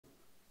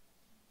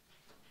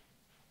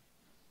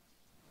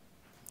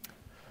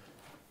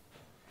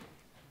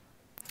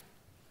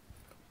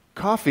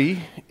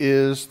Coffee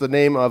is the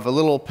name of a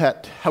little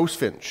pet house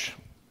finch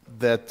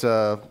that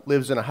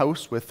lives in a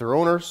house with their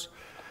owners,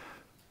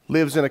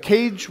 lives in a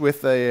cage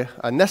with a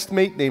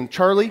nestmate named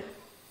Charlie.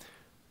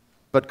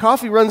 But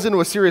Coffee runs into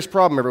a serious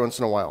problem every once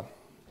in a while.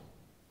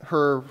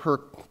 Her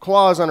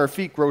claws on her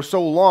feet grow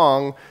so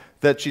long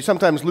that she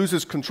sometimes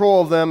loses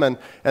control of them and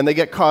they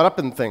get caught up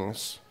in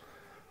things.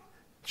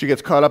 She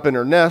gets caught up in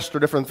her nest or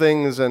different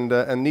things and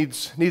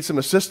needs some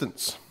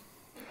assistance.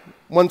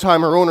 One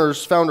time her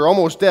owners found her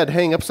almost dead,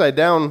 hanging upside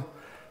down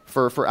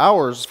for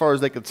hours, as far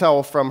as they could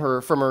tell, from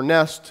her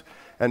nest,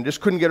 and just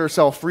couldn't get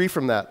herself free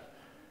from that.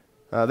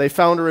 They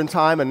found her in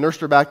time and nursed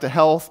her back to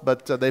health,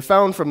 but they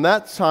found from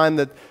that time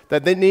that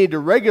they need to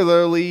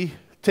regularly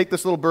take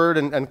this little bird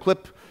and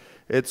clip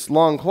its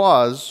long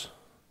claws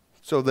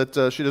so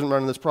that she doesn't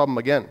run into this problem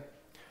again.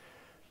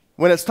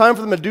 When it's time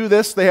for them to do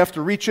this, they have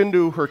to reach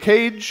into her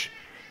cage,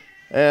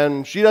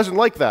 and she doesn't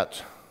like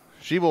that.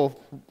 She will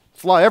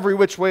fly every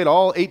which way to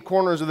all 8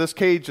 corners of this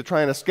cage to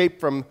try and escape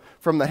from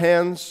the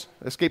hands,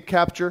 escape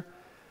capture.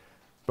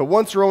 But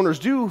once her owners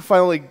do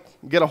finally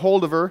get a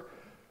hold of her,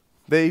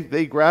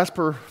 they grasp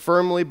her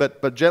firmly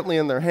but gently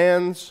in their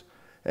hands,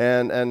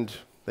 and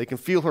they can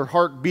feel her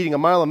heart beating a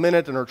mile a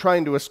minute and her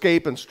trying to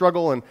escape and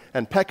struggle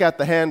and peck at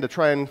the hand to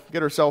try and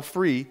get herself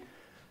free.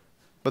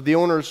 But the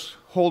owners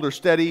hold her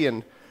steady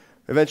and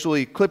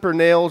eventually clip her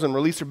nails and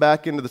release her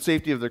back into the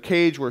safety of their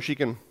cage, where she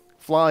can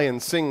fly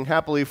and sing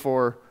happily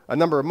for a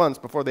number of months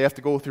before they have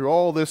to go through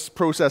all this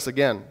process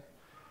again.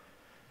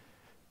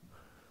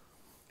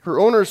 Her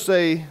owners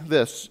say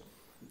this: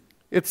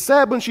 "It's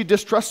sad when she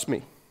distrusts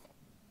me.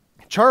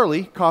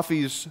 Charlie,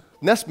 Coffee's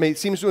nestmate,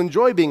 seems to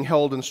enjoy being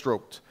held and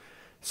stroked,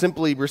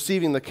 simply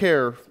receiving the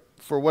care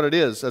for what it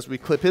is as we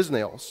clip his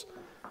nails."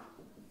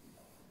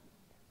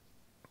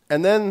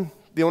 And then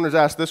the owners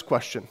ask this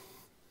question.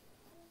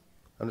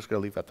 I'm just going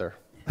to leave that there.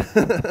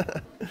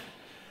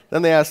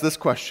 Then they ask this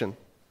question: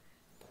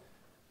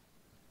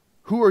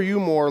 who are you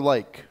more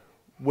like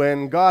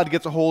when God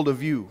gets a hold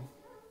of you,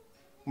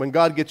 when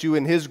God gets you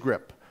in his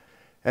grip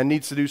and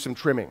needs to do some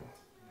trimming,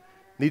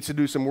 needs to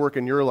do some work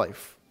in your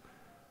life?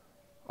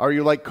 Are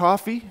you like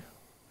Coffee,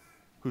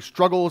 who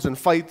struggles and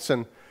fights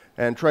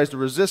and tries to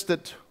resist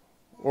it?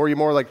 Or are you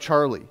more like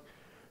Charlie,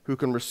 who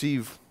can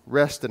receive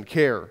rest and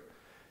care,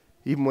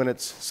 even when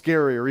it's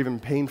scary or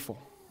even painful?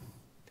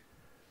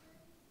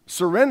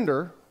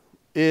 Surrender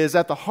is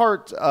at the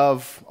heart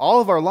of all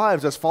of our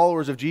lives as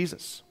followers of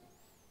Jesus.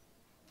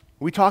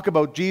 We talk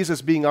about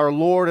Jesus being our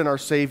Lord and our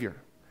Savior.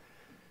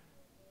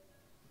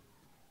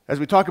 As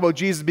we talk about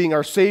Jesus being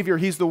our Savior,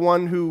 he's the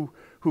one who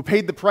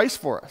paid the price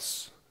for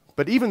us.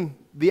 But even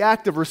the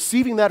act of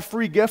receiving that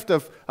free gift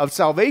of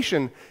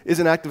salvation is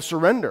an act of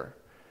surrender.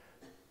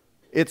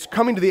 It's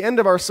coming to the end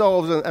of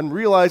ourselves and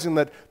realizing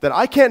that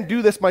I can't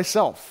do this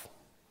myself.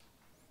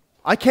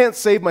 I can't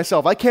save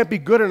myself. I can't be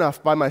good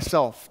enough by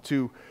myself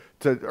to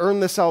earn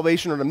this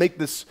salvation or to make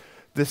this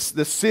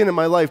sin in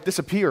my life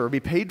disappear or be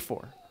paid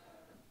for.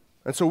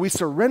 And so we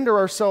surrender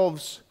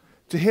ourselves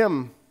to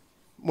him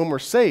when we're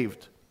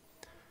saved.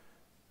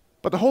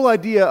 But the whole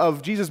idea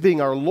of Jesus being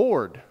our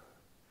Lord,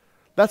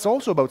 that's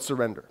also about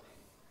surrender.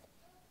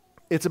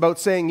 It's about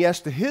saying yes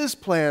to his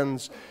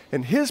plans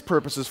and his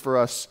purposes for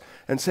us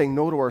and saying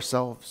no to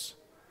ourselves.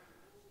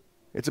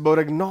 It's about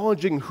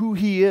acknowledging who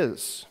he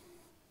is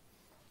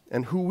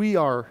and who we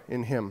are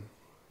in him.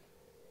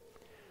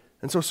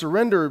 And so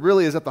surrender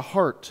really is at the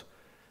heart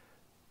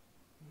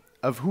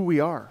of who we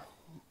are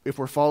if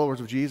we're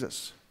followers of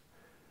Jesus.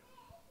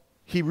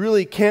 He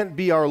really can't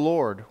be our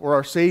Lord or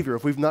our Savior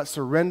if we've not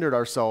surrendered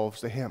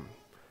ourselves to him,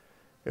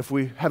 if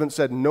we haven't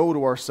said no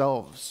to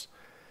ourselves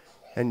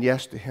and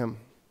yes to him.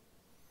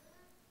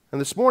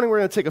 And this morning we're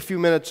going to take a few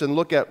minutes and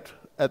look at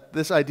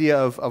this idea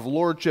of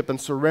lordship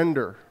and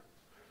surrender.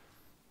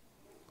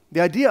 The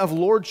idea of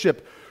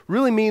lordship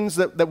really means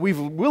that we've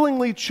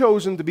willingly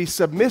chosen to be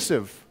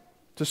submissive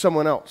to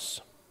someone else,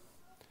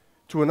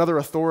 to another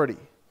authority.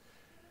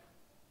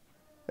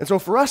 And so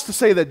for us to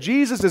say that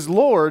Jesus is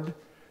Lord,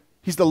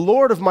 he's the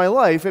Lord of my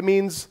life, it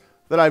means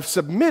that I've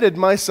submitted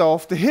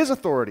myself to his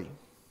authority.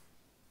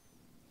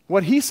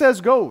 What he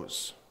says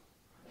goes.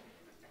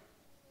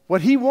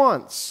 What he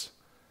wants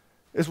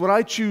is what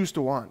I choose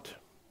to want,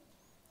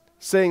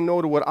 saying no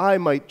to what I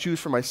might choose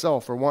for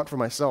myself or want for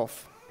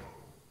myself.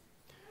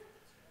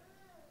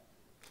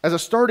 As a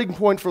starting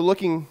point for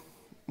looking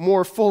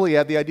more fully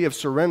at the idea of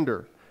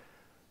surrender,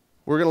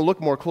 we're going to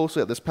look more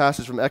closely at this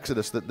passage from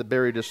Exodus that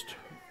Barry just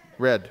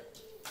read.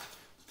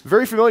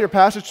 Very familiar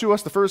passage to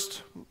us, the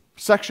first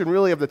section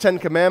really of the Ten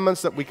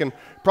Commandments, that we can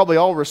probably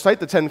all recite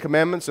the Ten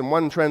Commandments in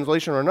one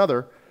translation or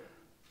another.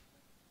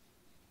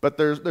 But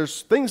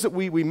there's things that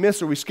we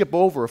miss or we skip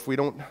over if we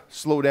don't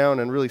slow down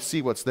and really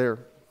see what's there.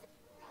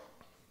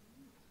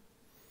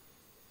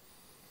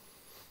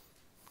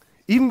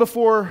 Even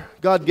before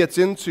God gets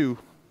into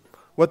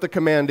what the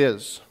command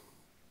is,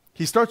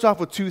 he starts off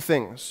with 2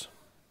 things.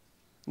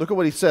 Look at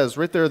what he says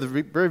right there at the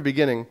very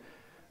beginning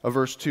of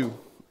verse 2.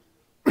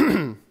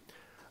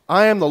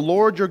 I am the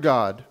Lord your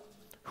God,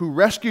 who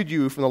rescued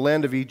you from the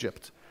land of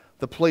Egypt,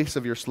 the place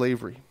of your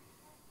slavery.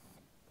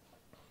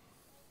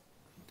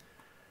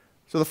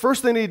 So the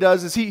first thing that he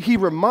does is he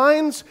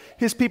reminds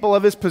his people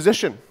of his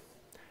position.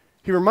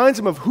 He reminds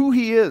them of who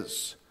he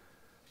is,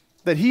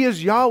 that he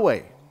is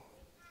Yahweh.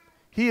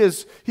 He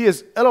is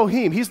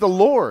Elohim. He's the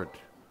Lord.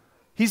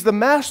 He's the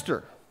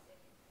Master.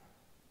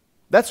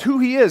 That's who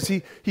he is.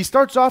 He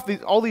starts off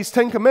all these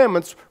 10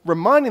 commandments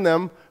reminding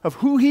them of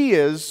who he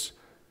is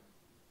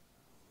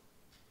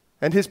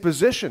and his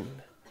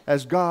position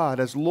as God,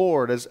 as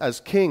Lord,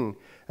 as King,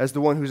 as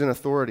the one who's in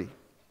authority.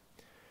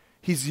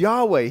 He's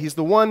Yahweh. He's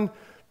the one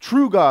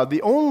true God,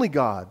 the only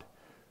God,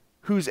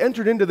 who's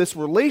entered into this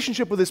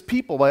relationship with his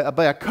people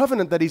by a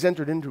covenant that he's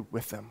entered into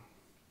with them.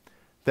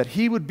 That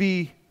he would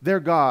be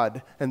their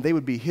God and they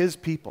would be his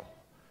people.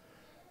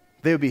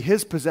 They would be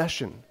his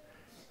possession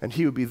and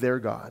he would be their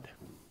God.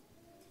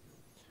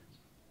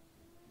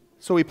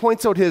 So he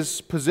points out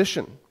his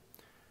position,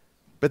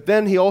 but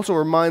then he also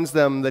reminds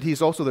them that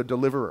he's also their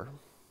deliverer.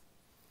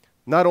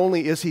 Not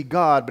only is he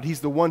God, but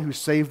he's the one who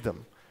saved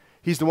them.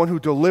 He's the one who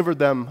delivered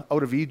them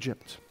out of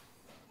Egypt.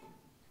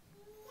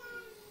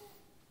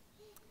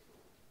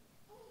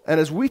 And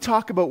as we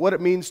talk about what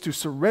it means to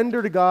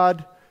surrender to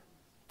God,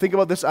 think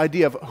about this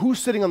idea of who's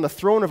sitting on the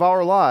throne of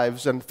our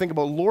lives, and think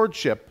about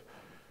lordship,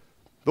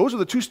 those are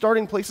the two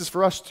starting places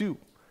for us too.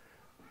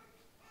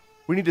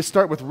 We need to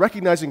start with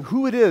recognizing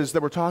who it is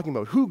that we're talking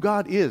about, who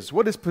God is,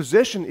 what his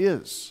position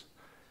is,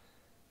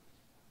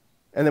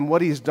 and then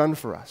what he has done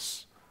for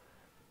us.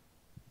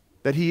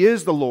 That he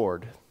is the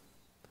Lord,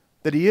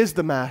 that he is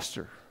the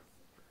Master,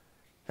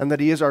 and that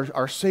he is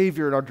our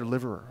Savior and our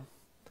Deliverer.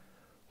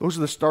 Those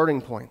are the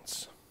starting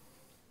points.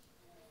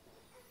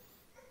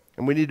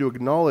 And we need to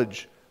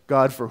acknowledge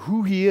God for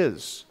who he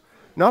is,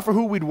 not for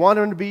who we'd want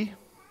him to be,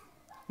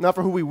 not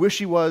for who we wish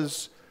he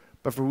was,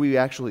 but for who he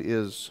actually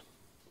is.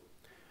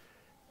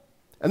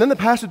 And then the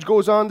passage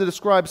goes on to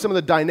describe some of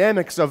the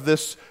dynamics of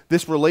this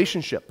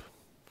relationship.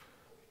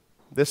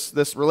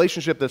 This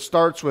relationship that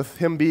starts with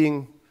him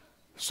being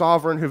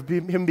sovereign,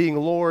 him being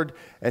Lord,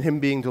 and him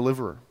being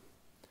deliverer.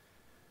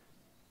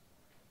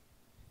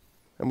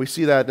 And we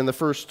see that in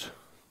verse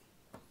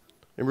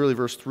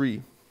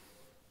 3.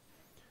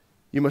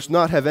 You must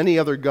not have any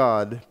other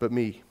God but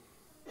me.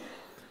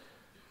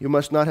 You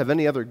must not have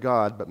any other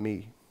God but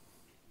me.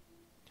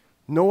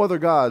 No other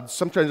gods.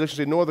 Some translations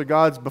say no other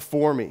gods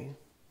before me.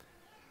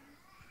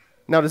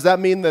 Now, does that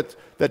mean that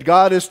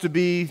God is to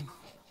be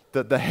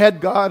the head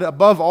God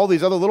above all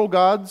these other little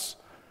gods?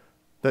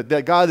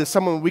 That God is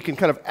someone we can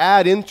kind of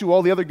add into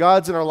all the other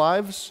gods in our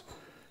lives?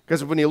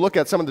 Because when you look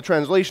at some of the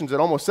translations, it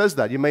almost says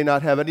that. You may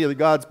not have any other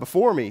gods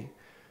before me.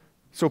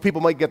 So people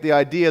might get the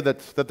idea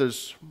that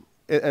there's,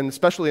 and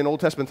especially in Old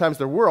Testament times,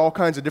 there were all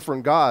kinds of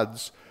different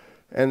gods.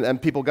 And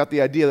people got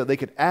the idea that they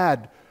could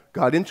add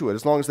God into it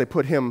as long as they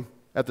put him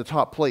at the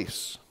top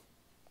place.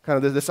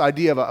 Kind of this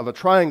idea of a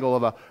triangle,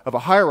 of a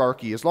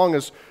hierarchy. As long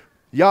as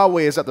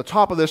Yahweh is at the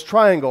top of this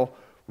triangle,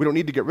 we don't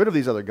need to get rid of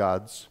these other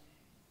gods.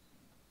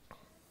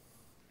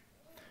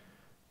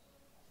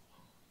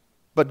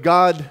 But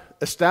God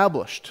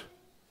established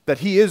that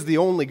he is the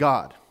only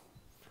God.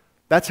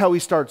 That's how he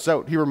starts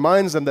out. He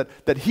reminds them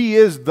that he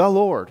is the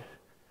Lord,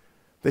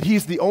 that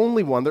he's the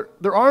only one.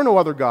 There are no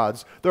other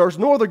gods. There are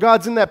no other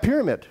gods in that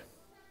pyramid.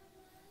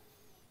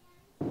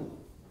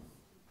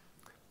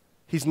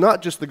 He's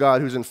not just the God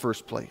who's in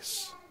first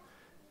place.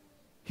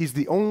 He's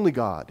the only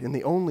God in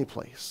the only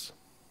place.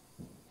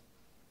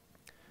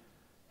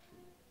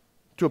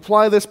 To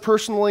apply this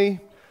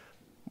personally,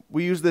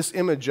 we use this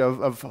image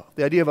of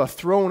the idea of a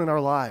throne in our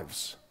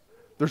lives.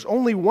 There's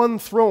only one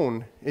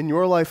throne in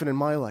your life and in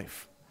my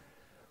life.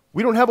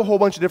 We don't have a whole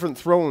bunch of different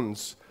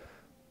thrones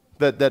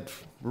that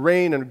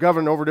reign and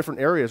govern over different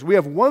areas. We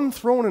have one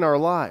throne in our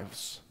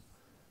lives.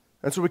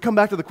 And so we come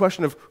back to the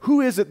question of who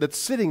is it that's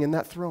sitting in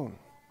that throne?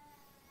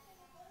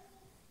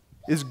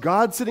 Is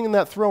God sitting in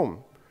that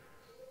throne?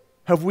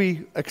 Have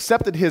we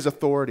accepted his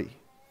authority?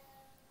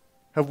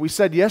 Have we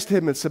said yes to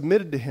him and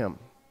submitted to him?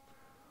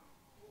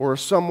 Or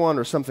is someone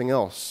or something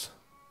else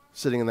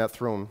sitting in that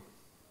throne?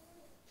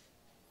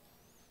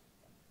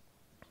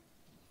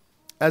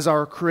 As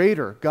our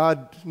Creator,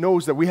 God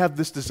knows that we have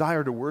this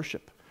desire to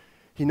worship.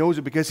 He knows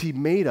it because he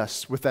made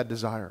us with that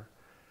desire.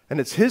 And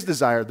it's his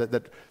desire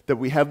that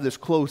we have this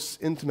close,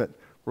 intimate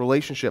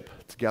relationship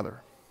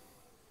together.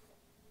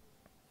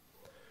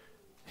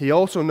 He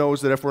also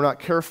knows that if we're not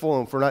careful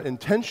and if we're not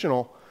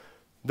intentional,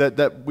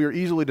 that we're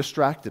easily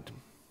distracted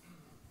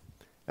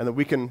and that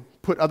we can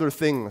put other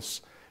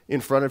things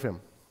in front of him.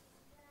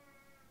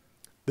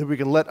 That we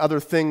can let other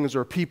things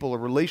or people or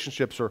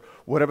relationships or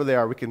whatever they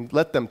are, we can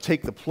let them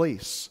take the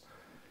place,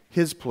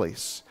 his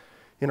place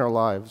in our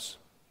lives.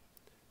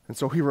 And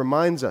so he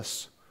reminds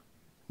us,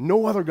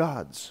 no other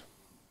gods.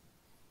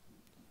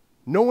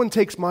 No one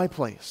takes my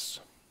place.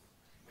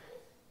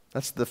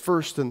 That's the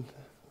first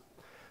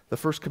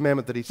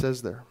commandment that he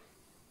says there.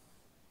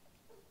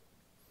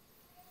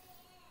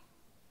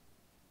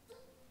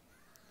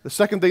 The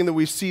second thing that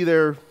we see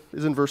there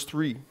is in verse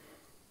 3.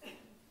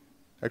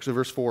 Actually,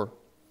 verse 4.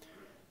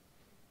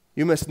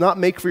 You must not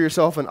make for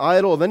yourself an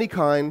idol of any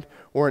kind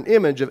or an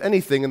image of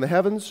anything in the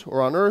heavens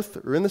or on earth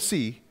or in the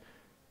sea.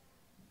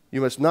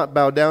 You must not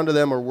bow down to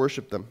them or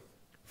worship them.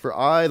 For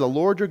I, the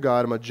Lord your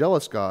God, am a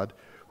jealous God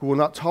who will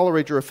not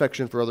tolerate your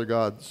affection for other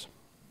gods.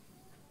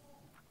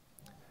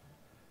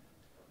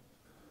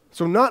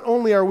 So not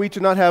only are we to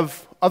not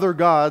have other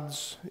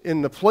gods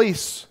in the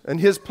place, in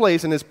His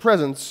place, in His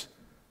presence,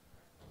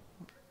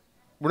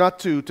 we're not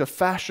to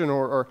fashion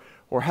or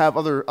have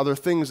other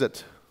things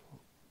that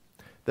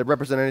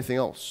represent anything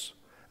else.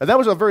 And that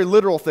was a very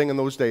literal thing in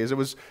those days. It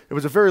was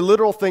a very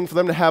literal thing for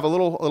them to have a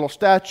little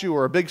statue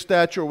or a big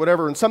statue or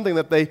whatever, and something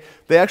that they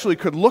actually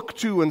could look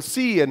to and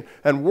see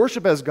and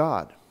worship as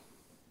God.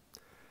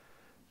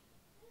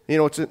 You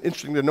know, it's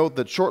interesting to note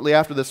that shortly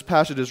after this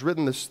passage is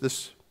written,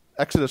 this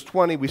Exodus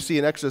 20, we see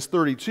in Exodus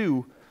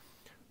 32,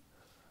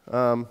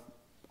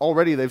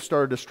 already they've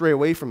started to stray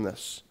away from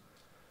this.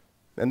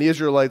 And the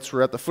Israelites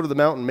were at the foot of the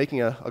mountain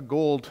making a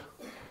gold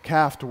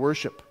calf to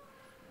worship.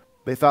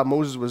 They thought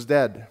Moses was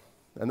dead,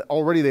 and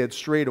already they had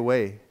strayed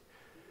away.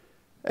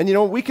 And you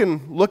know, we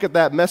can look at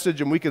that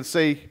message and we can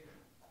say,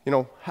 you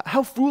know,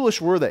 how foolish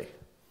were they?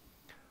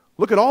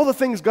 Look at all the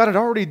things God had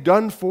already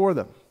done for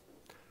them.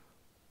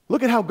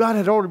 Look at how God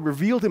had already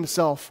revealed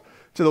Himself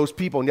to those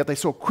people, and yet they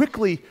so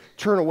quickly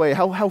turn away.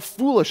 How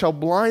foolish, how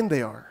blind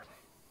they are.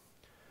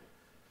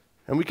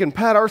 And we can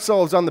pat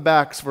ourselves on the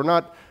backs for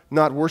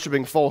not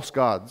worshiping false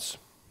gods.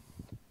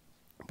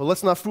 But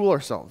let's not fool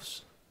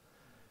ourselves.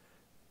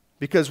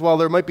 Because while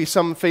there might be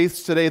some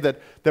faiths today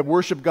that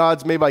worship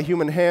gods made by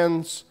human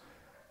hands,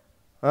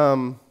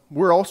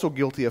 we're also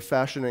guilty of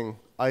fashioning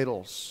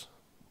idols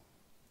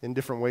in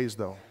different ways,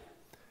 though.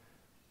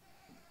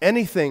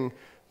 Anything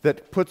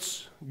that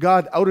puts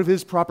God out of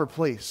His proper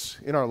place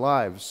in our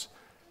lives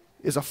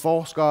is a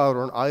false god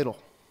or an idol.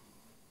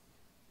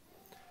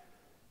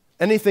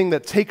 Anything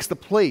that takes the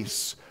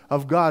place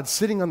of God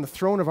sitting on the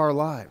throne of our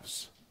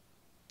lives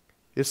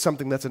is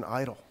something that's an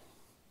idol.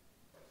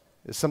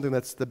 Is something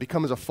that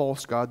becomes a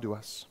false god to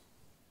us.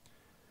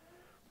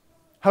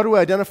 How do we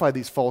identify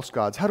these false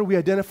gods? How do we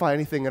identify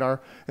anything in our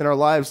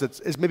lives that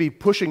is maybe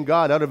pushing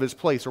God out of His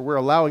place, or we're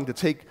allowing to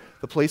take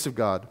the place of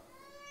God?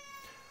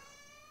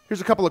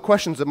 Here's a couple of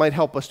questions that might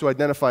help us to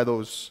identify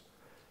those.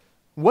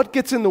 What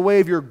gets in the way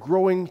of your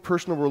growing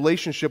personal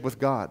relationship with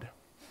God?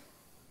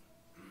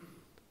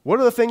 What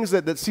are the things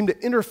that seem to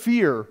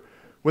interfere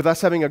with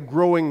us having a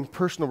growing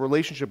personal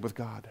relationship with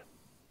God?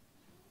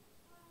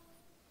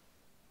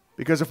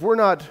 Because if we're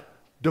not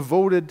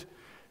devoted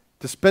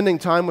to spending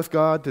time with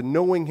God, to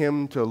knowing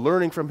Him, to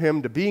learning from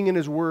Him, to being in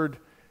His Word,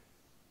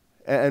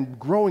 and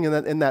growing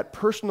in that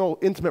personal,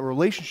 intimate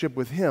relationship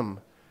with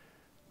Him,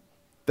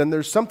 then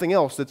there's something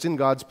else that's in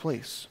God's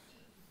place.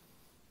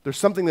 There's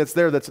something that's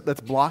there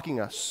that's blocking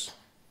us,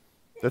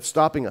 that's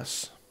stopping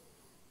us.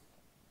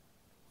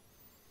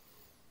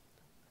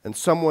 And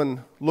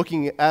someone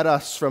looking at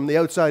us from the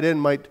outside in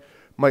might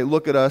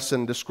look at us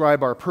and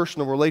describe our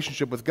personal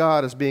relationship with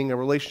God as being a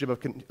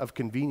relationship of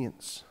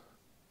convenience.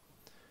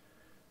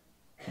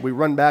 We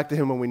run back to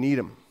Him when we need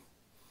Him.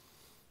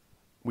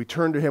 We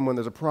turn to Him when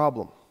there's a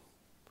problem.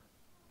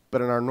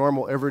 But in our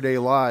normal everyday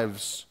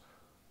lives,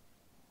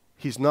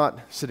 He's not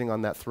sitting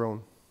on that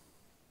throne.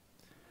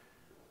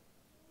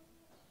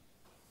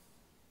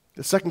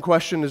 The second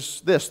question is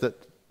this, that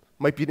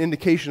might be an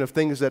indication of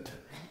things that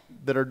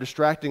are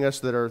distracting us,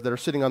 that are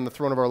sitting on the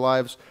throne of our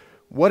lives.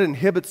 What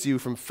inhibits you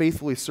from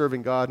faithfully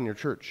serving God in your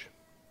church?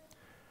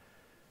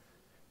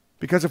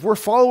 Because if we're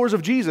followers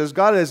of Jesus,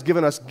 God has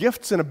given us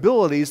gifts and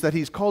abilities that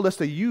He's called us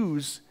to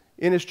use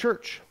in His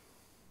church.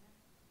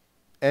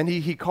 And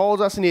He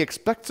calls us and He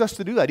expects us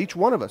to do that. Each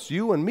one of us,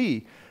 you and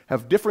me,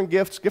 have different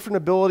gifts, different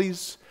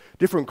abilities,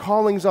 different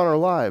callings on our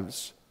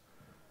lives.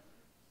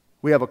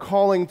 We have a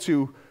calling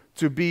to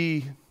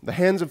be the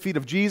hands and feet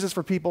of Jesus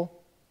for people.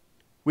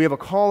 We have a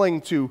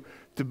calling to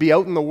be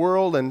out in the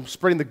world and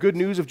spreading the good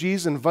news of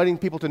Jesus, inviting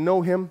people to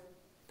know Him.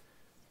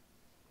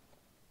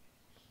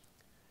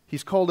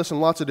 He's called us in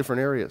lots of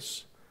different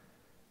areas.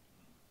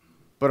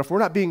 But if we're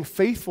not being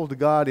faithful to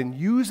God in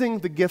using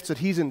the gifts that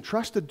He's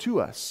entrusted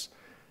to us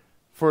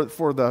for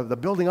the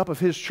building up of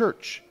His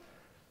church,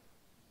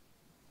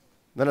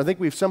 then I think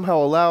we've somehow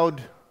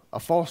allowed a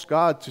false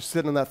god to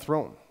sit on that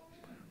throne.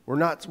 We're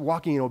not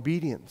walking in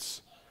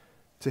obedience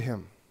to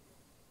Him.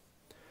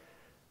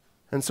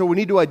 And so we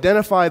need to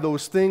identify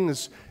those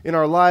things in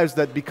our lives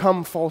that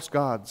become false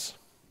gods.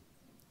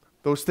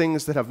 Those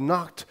things that have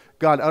knocked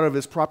God out of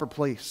His proper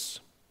place.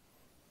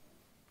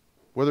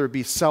 Whether it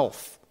be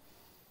self,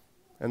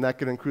 and that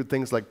can include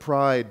things like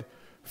pride,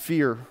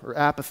 fear, or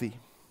apathy.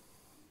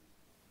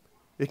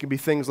 It can be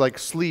things like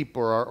sleep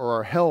or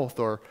our health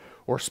or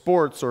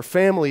sports or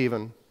family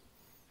even.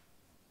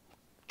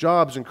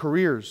 Jobs and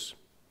careers.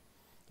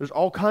 There's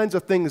all kinds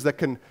of things that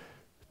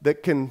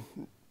can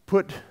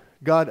put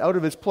God out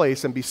of His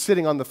place and be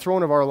sitting on the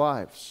throne of our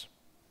lives.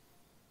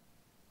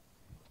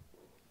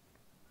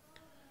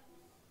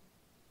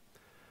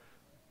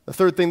 The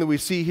third thing that we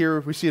see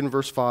here, we see it in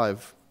verse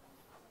 5.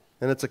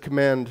 And it's a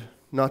command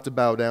not to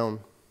bow down.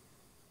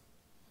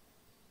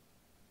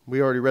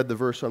 We already read the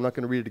verse, so I'm not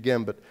going to read it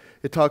again, but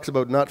it talks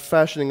about not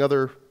fashioning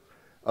other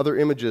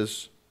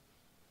images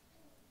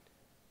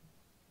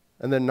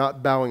and then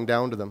not bowing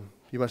down to them.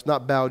 You must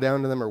not bow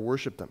down to them or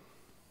worship them.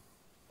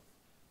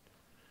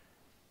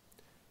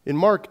 In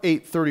Mark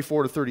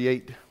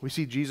 8:34-38, we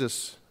see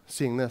Jesus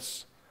seeing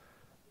this.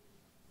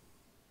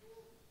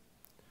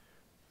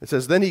 It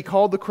says, "Then he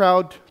called the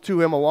crowd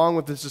to him along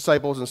with his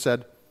disciples and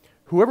said,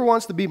 'Whoever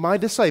wants to be my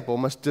disciple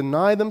must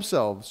deny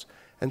themselves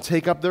and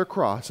take up their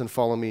cross and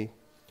follow me.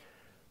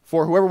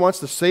 For whoever wants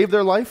to save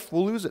their life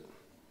will lose it.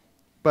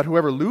 But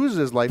whoever loses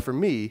his life for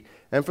me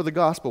and for the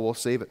gospel will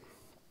save it.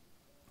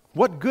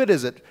 What good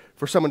is it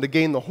for someone to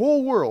gain the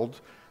whole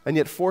world and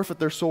yet forfeit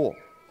their soul?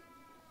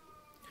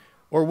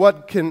 Or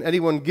what can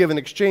anyone give in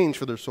exchange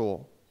for their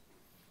soul?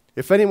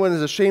 If anyone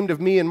is ashamed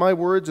of me and my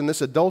words in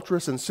this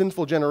adulterous and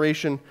sinful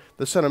generation,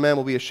 the Son of Man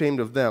will be ashamed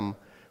of them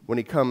when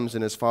he comes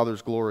in his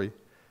Father's glory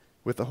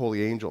with the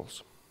holy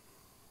angels.'"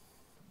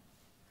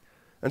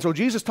 And so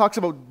Jesus talks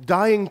about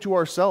dying to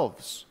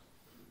ourselves.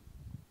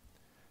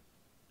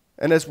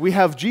 And as we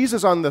have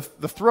Jesus on the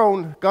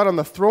throne, God on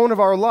the throne of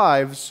our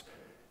lives,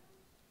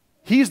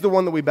 he's the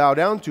one that we bow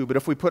down to. But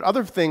if we put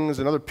other things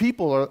and other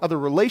people or other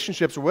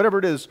relationships or whatever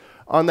it is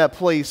on that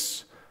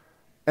place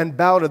and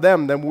bow to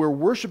them, then we're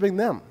worshiping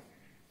them.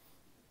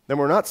 Then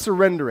we're not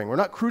surrendering. We're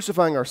not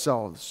crucifying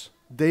ourselves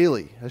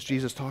daily, as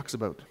Jesus talks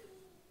about.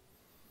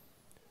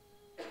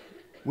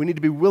 We need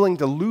to be willing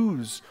to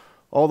lose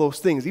all those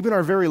things, even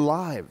our very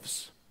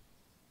lives,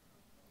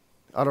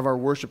 out of our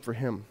worship for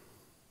him.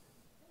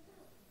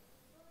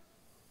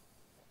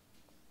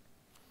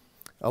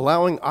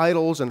 Allowing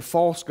idols and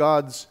false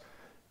gods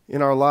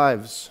in our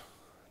lives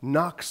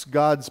knocks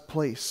God's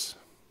place,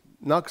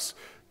 knocks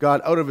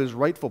God out of his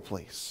rightful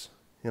place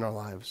in our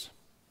lives.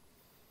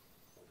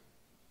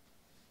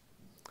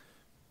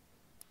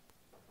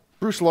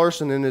 Bruce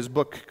Larson, in his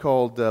book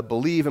called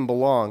Believe and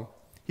Belong,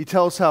 he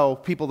tells how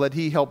people that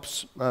he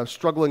helps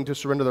struggling to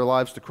surrender their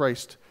lives to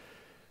Christ.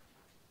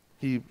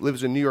 He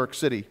lives in New York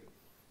City,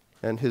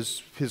 and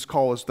his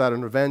call is that of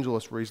an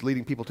evangelist where he's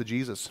leading people to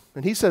Jesus.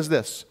 And he says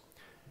this.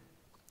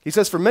 He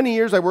says, "For many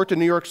years I worked in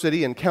New York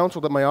City and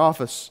counseled at my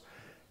office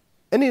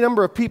any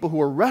number of people who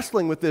were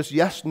wrestling with this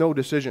yes-no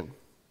decision.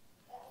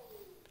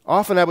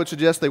 Often I would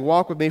suggest they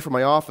walk with me from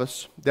my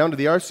office down to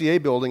the RCA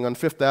building on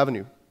Fifth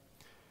Avenue.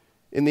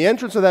 In the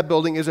entrance of that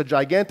building is a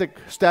gigantic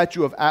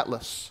statue of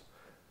Atlas,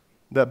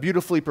 the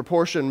beautifully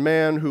proportioned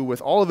man who,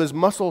 with all of his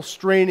muscle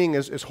straining,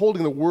 is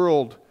holding the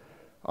world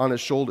on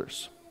his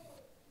shoulders.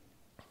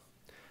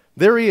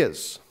 There he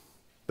is,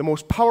 the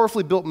most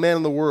powerfully built man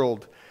in the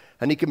world,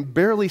 and he can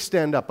barely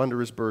stand up under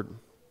his burden.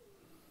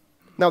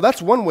 Now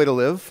that's one way to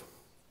live,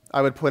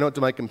 I would point out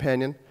to my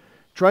companion,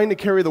 trying to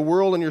carry the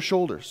world on your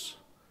shoulders.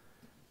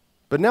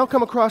 But now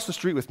come across the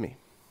street with me.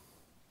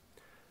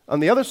 On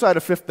the other side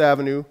of Fifth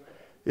Avenue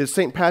is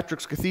St.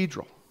 Patrick's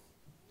Cathedral,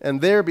 and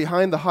there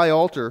behind the high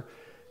altar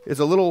is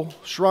a little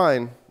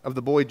shrine of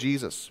the boy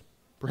Jesus,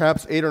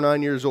 perhaps 8 or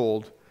 9 years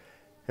old,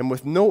 and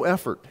with no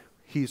effort,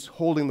 he's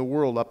holding the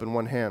world up in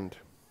one hand.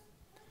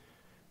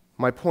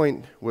 My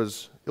point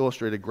was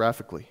illustrated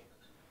graphically.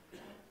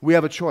 We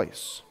have a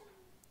choice.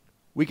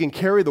 We can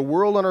carry the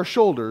world on our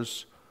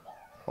shoulders,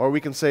 or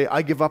we can say,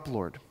 I give up,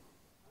 Lord.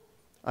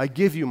 I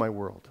give you my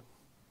world,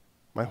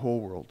 my whole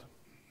world.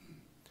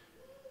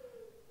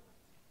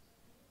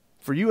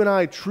 For you and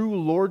I, true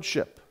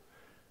lordship,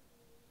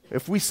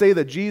 if we say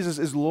that Jesus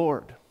is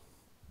Lord,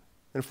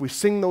 and if we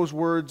sing those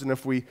words, and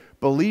if we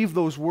believe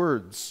those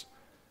words,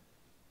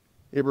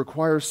 it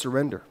requires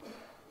surrender,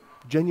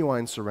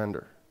 genuine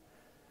surrender,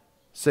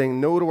 saying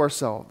no to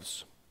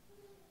ourselves,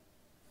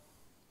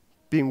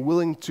 being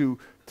willing to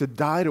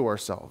die to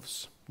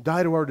ourselves,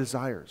 die to our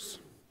desires,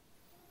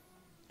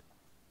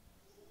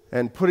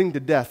 and putting to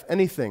death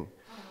anything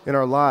in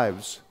our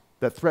lives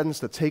that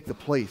threatens to take the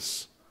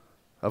place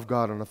of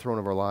God on the throne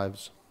of our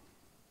lives.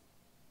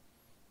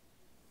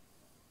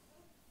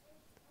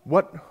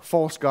 What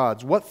false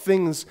gods, what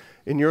things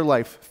in your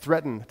life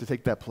threaten to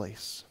take that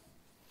place?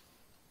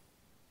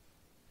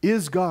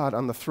 Is God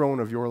on the throne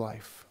of your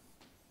life?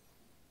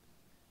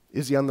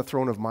 Is he on the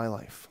throne of my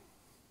life?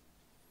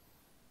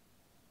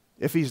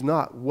 If he's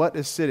not, what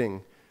is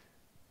sitting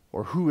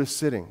or who is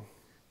sitting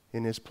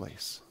in his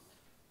place?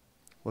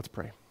 Let's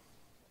pray.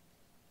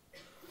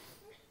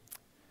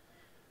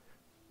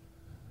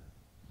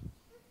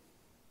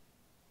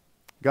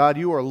 God,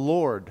 you are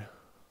Lord,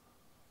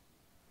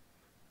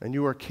 and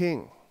you are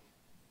King,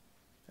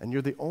 and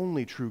you're the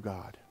only true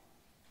God.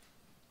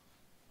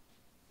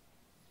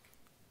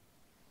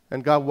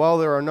 And God, while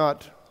there are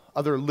not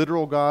other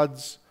literal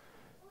gods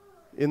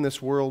in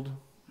this world,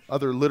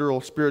 other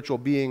literal spiritual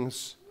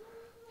beings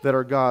that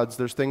are gods,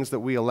 there's things that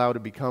we allow to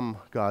become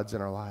gods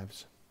in our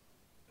lives.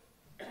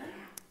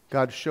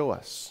 God, show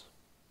us.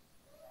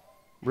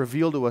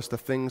 Reveal to us the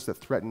things that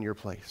threaten your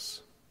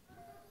place.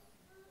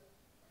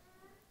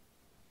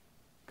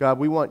 God,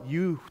 we want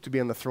you to be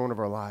on the throne of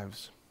our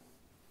lives.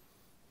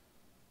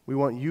 We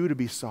want you to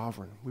be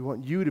sovereign. We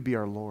want you to be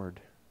our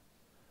Lord.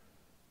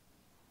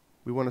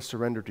 We want to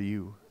surrender to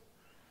you.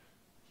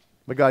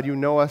 But God, you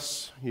know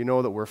us. You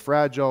know that we're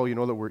fragile. You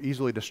know that we're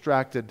easily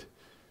distracted.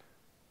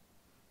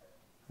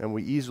 And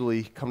we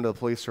easily come to the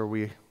place where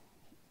we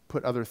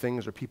put other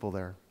things or people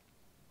there.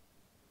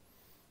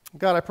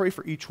 God, I pray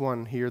for each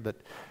one here that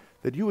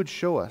you would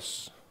show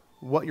us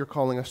what you're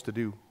calling us to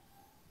do,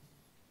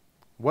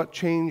 what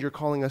change you're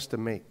calling us to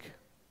make,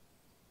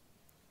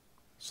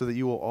 so that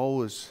you will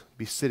always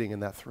be sitting in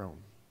that throne,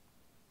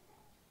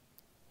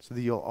 so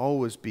that you'll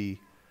always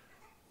be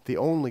the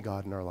only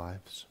God in our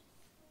lives,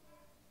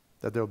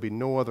 that there will be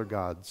no other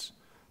gods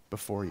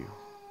before you.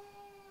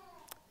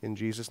 In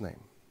Jesus' name,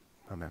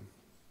 amen.